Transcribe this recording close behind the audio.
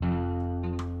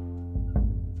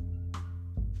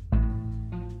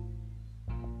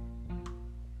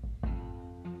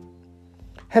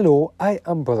Hello, I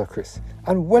am Brother Chris,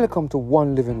 and welcome to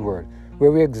One Living Word,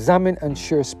 where we examine and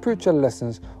share spiritual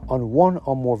lessons on one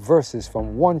or more verses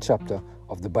from one chapter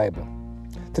of the Bible.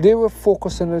 Today we're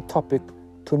focusing on the topic,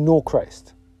 to know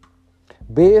Christ,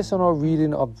 based on our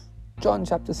reading of John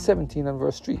chapter 17 and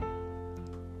verse 3.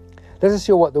 Let us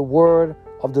hear what the word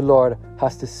of the Lord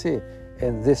has to say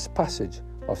in this passage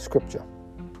of Scripture.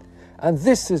 And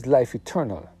this is life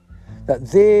eternal, that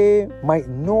they might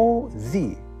know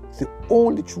thee, the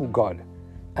only true God,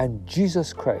 and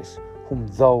Jesus Christ, whom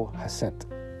thou hast sent.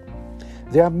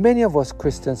 There are many of us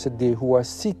Christians today who are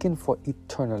seeking for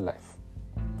eternal life.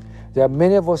 There are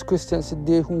many of us Christians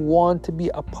today who want to be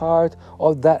a part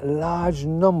of that large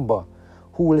number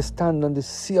who will stand on the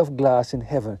sea of glass in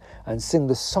heaven and sing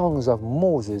the songs of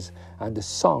Moses and the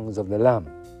songs of the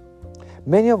Lamb.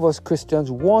 Many of us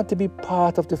Christians want to be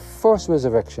part of the first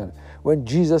resurrection when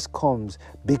Jesus comes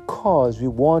because we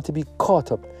want to be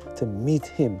caught up to meet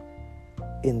him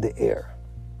in the air.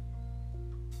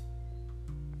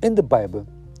 In the Bible,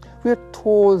 we are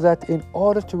told that in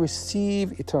order to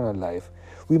receive eternal life,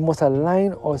 we must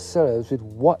align ourselves with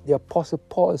what the Apostle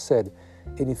Paul said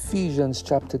in Ephesians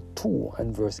chapter 2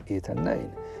 and verse 8 and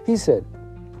 9. He said,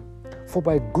 "For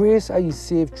by grace are ye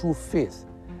saved through faith,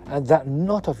 and that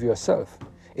not of yourself.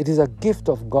 It is a gift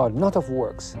of God, not of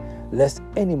works, lest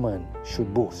any man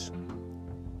should boast."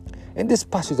 In this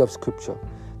passage of Scripture,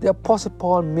 the Apostle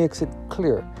Paul makes it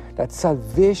clear that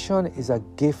salvation is a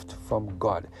gift from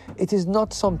God. It is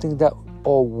not something that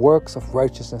our works of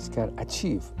righteousness can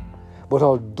achieve. But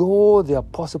although the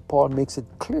Apostle Paul makes it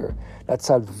clear that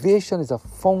salvation is a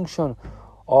function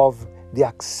of the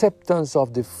acceptance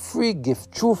of the free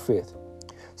gift through faith,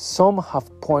 some have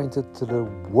pointed to the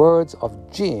words of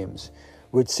James,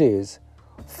 which says,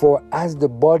 "For as the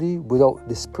body without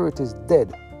the spirit is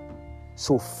dead,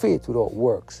 so faith without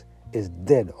works is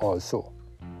dead also."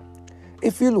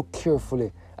 If you look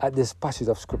carefully at this passage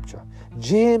of Scripture,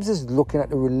 James is looking at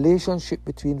the relationship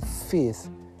between faith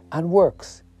and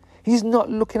works. He's not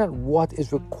looking at what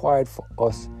is required for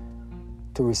us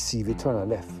to receive eternal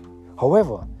life.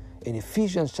 However, in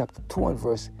Ephesians chapter 2 and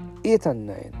verse 8 and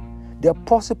 9, the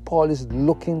Apostle Paul is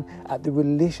looking at the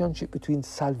relationship between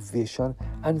salvation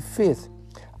and faith.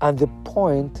 And the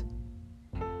point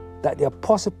that the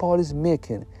Apostle Paul is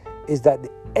making is that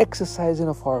the exercising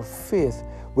of our faith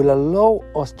will allow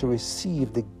us to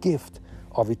receive the gift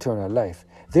of eternal life.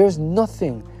 There's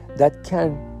nothing that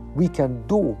we can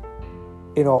do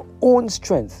in our own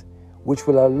strength which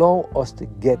will allow us to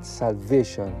get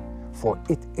salvation, for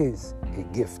it is a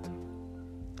gift.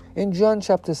 In John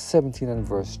chapter 17 and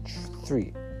verse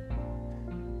 3,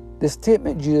 the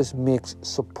statement Jesus makes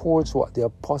supports what the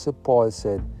Apostle Paul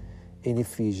said in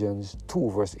Ephesians 2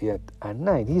 verse 8 and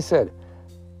 9. He said,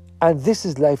 "And this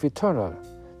is life eternal,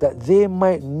 that they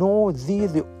might know thee,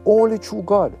 the only true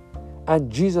God, and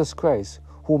Jesus Christ,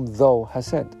 whom thou hast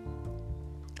sent."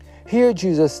 Here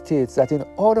Jesus states that in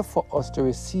order for us to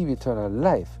receive eternal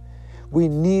life, we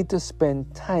need to spend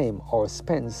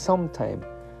some time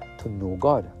to know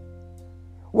God.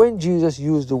 When Jesus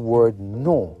used the word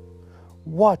know,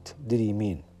 what did he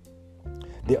mean?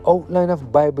 The outline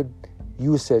of Bible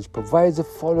usage provides the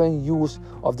following use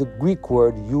of the Greek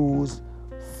word used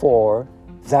for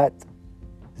that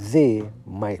they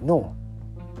might know.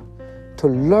 To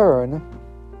learn,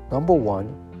 number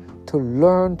one, to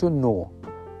learn to know,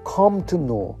 come to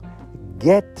know,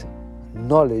 get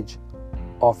knowledge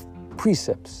of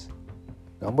precepts.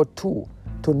 Number two,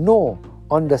 to know,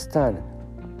 understand,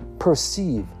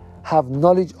 perceive, have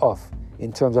knowledge of,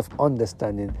 in terms of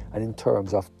understanding and in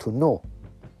terms of to know.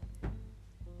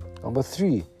 Number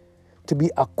three, to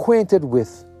be acquainted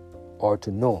with or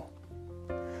to know.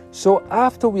 So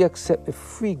after we accept the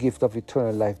free gift of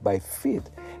eternal life by faith,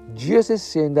 Jesus is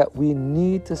saying that we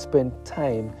need to spend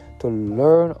time to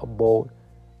learn about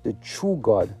the true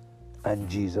God and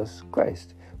Jesus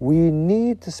Christ. We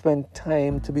need to spend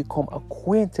time to become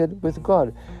acquainted with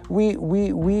God.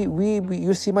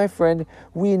 You see, my friend,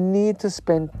 we need to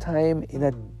spend time in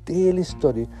a daily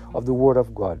study of the Word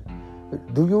of God.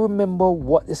 Do you remember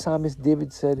what the psalmist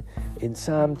David said in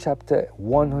Psalm chapter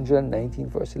 119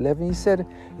 verse 11? He said,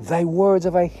 "Thy words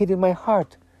have I hid in my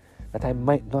heart, that I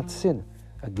might not sin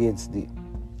against thee."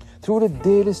 Through the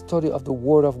daily study of the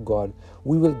Word of God,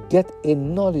 we will get a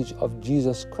knowledge of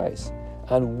Jesus Christ,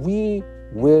 and we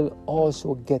will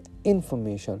also get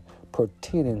information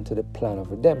pertaining to the plan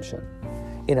of redemption.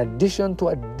 In addition to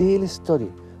a daily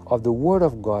study of the Word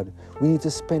of God, we need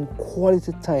to spend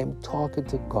quality time talking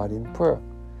to God in prayer.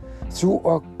 Through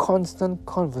our constant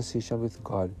conversation with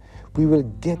God, we will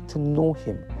get to know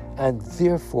Him and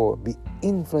therefore be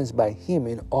influenced by Him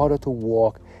in order to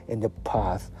walk in the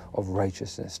path of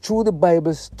righteousness. Through the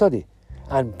Bible study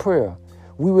and prayer,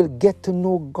 we will get to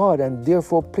know God and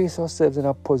therefore place ourselves in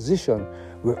a position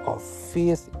where our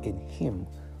faith in Him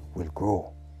will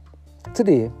grow.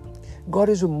 Today, God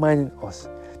is reminding us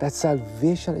that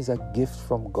salvation is a gift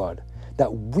from God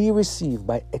that we receive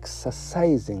by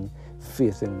exercising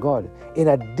faith in God. In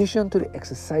addition to the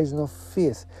exercising of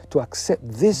faith to accept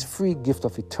this free gift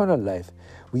of eternal life,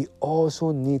 we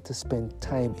also need to spend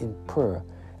time in prayer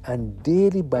and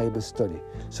daily Bible study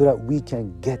so that we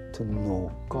can get to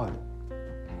know God.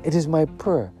 It is my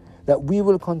prayer that we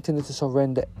will continue to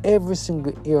surrender every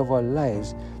single area of our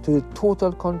lives to the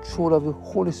total control of the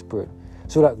Holy Spirit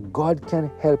so that God can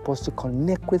help us to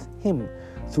connect with Him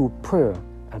through prayer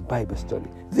and Bible study.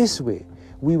 This way,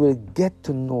 we will get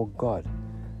to know God,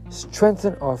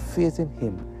 strengthen our faith in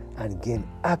Him, and gain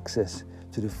access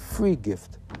to the free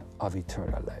gift of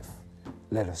eternal life.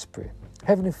 Let us pray.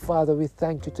 Heavenly Father, we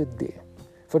thank you today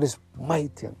for this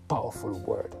mighty and powerful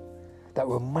word that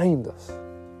reminds us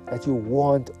that you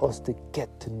want us to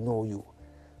get to know you.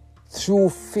 Through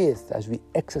faith, as we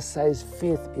exercise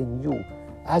faith in you,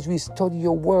 as we study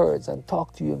your words and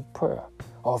talk to you in prayer,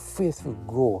 our faith will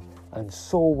grow, and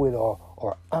so will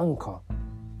our anchor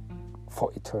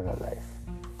for eternal life.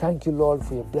 Thank you, Lord,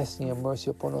 for your blessing and mercy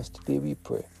upon us today, we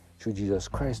pray. Through Jesus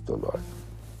Christ, O Lord.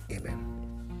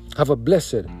 Amen. Have a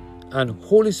blessed and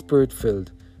Holy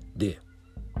Spirit-filled day.